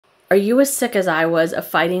Are you as sick as I was of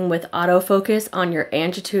fighting with autofocus on your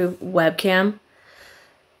Angetube webcam?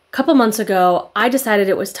 A couple months ago, I decided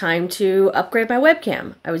it was time to upgrade my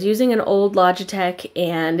webcam. I was using an old Logitech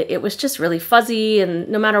and it was just really fuzzy, and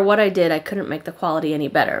no matter what I did, I couldn't make the quality any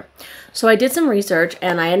better. So I did some research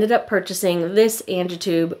and I ended up purchasing this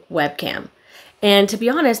Angetube webcam. And to be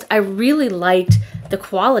honest, I really liked the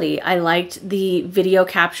quality. I liked the video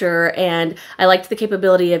capture and I liked the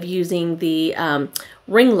capability of using the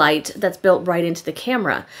ring light that's built right into the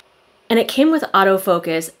camera. And it came with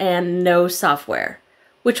autofocus and no software,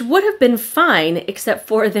 which would have been fine except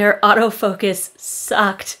for their autofocus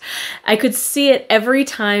sucked. I could see it every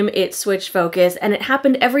time it switched focus, and it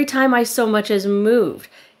happened every time I so much as moved.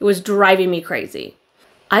 It was driving me crazy.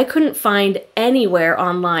 I couldn't find anywhere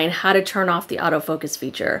online how to turn off the autofocus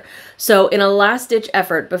feature. So in a last-ditch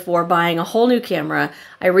effort before buying a whole new camera,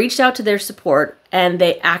 I reached out to their support and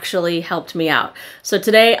they actually helped me out. So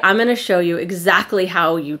today I'm going to show you exactly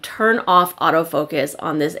how you turn off autofocus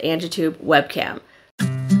on this Angetube webcam.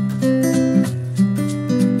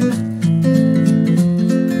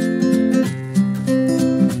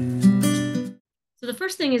 So the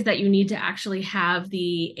first thing is that you need to actually have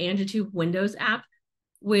the Angetube Windows app,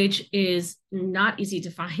 which is not easy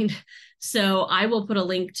to find. So I will put a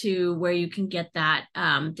link to where you can get that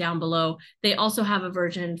down below. They also have a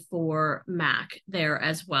version for Mac there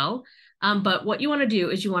as well. But what you want to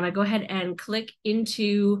do is you want to go ahead and click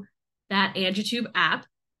into that Angetube app.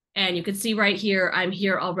 And you can see right here, I'm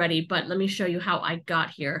here already, but let me show you how I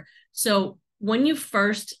got here. So when you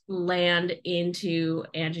first land into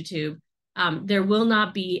Angetube, there will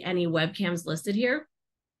not be any webcams listed here.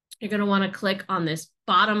 You're going to want to click on this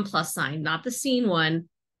bottom plus sign, not the scene one,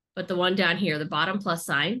 but the one down here, the bottom plus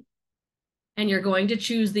sign. And you're going to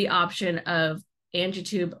choose the option of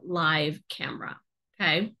Angetube Live Camera.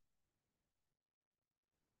 Okay.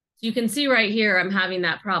 So you can see right here, I'm having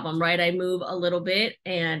that problem, right? I move a little bit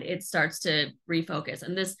and it starts to refocus.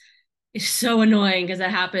 And this is so annoying because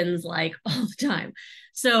it happens like all the time.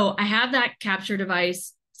 So I have that capture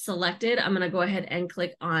device selected. I'm going to go ahead and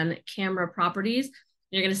click on camera properties.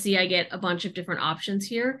 You're going to see I get a bunch of different options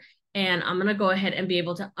here, and I'm going to go ahead and be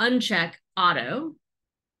able to uncheck auto.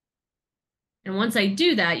 And once I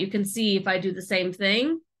do that, you can see if I do the same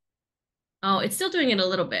thing, oh, it's still doing it a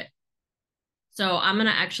little bit. So I'm going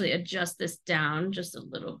to actually adjust this down just a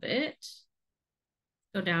little bit.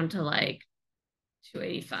 Go down to like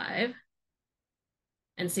 285.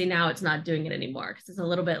 And see, now it's not doing it anymore because it's a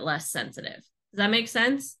little bit less sensitive. Does that make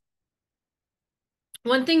sense?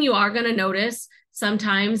 One thing you are going to notice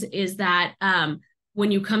sometimes is that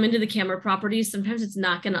when you come into the camera properties, sometimes it's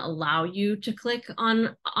not going to allow you to click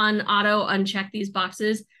on auto, uncheck these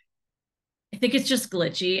boxes. I think it's just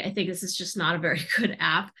glitchy. I think this is just not a very good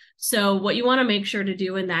app. So what you want to make sure to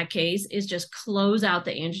do in that case is just close out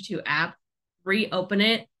the Angetube app, reopen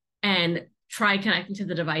it, and try connecting to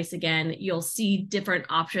the device again. You'll see different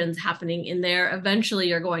options happening in there. Eventually,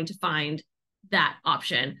 you're going to find that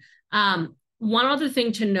option. One other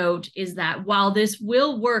thing to note is that while this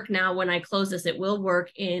will work now, when I close this, it will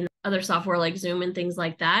work in other software like Zoom and things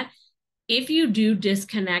like that. If you do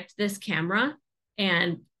disconnect this camera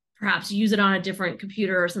and perhaps use it on a different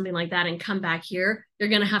computer or something like that and come back here, you're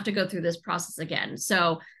going to have to go through this process again.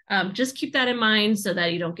 So just keep that in mind so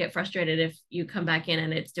that you don't get frustrated if you come back in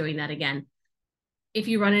and it's doing that again. If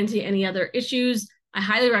you run into any other issues, I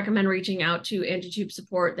highly recommend reaching out to Angetube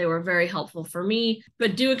Support. They were very helpful for me,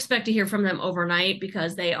 but do expect to hear from them overnight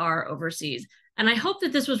because they are overseas. And I hope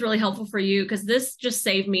that this was really helpful for you because this just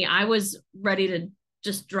saved me. I was ready to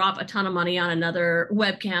just drop a ton of money on another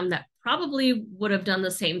webcam that probably would have done the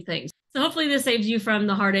same thing. So hopefully this saves you from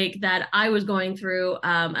the heartache that I was going through.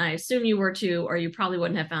 And I assume you were too, or you probably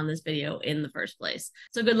wouldn't have found this video in the first place.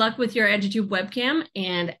 So good luck with your Angetube webcam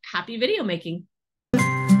and happy video making.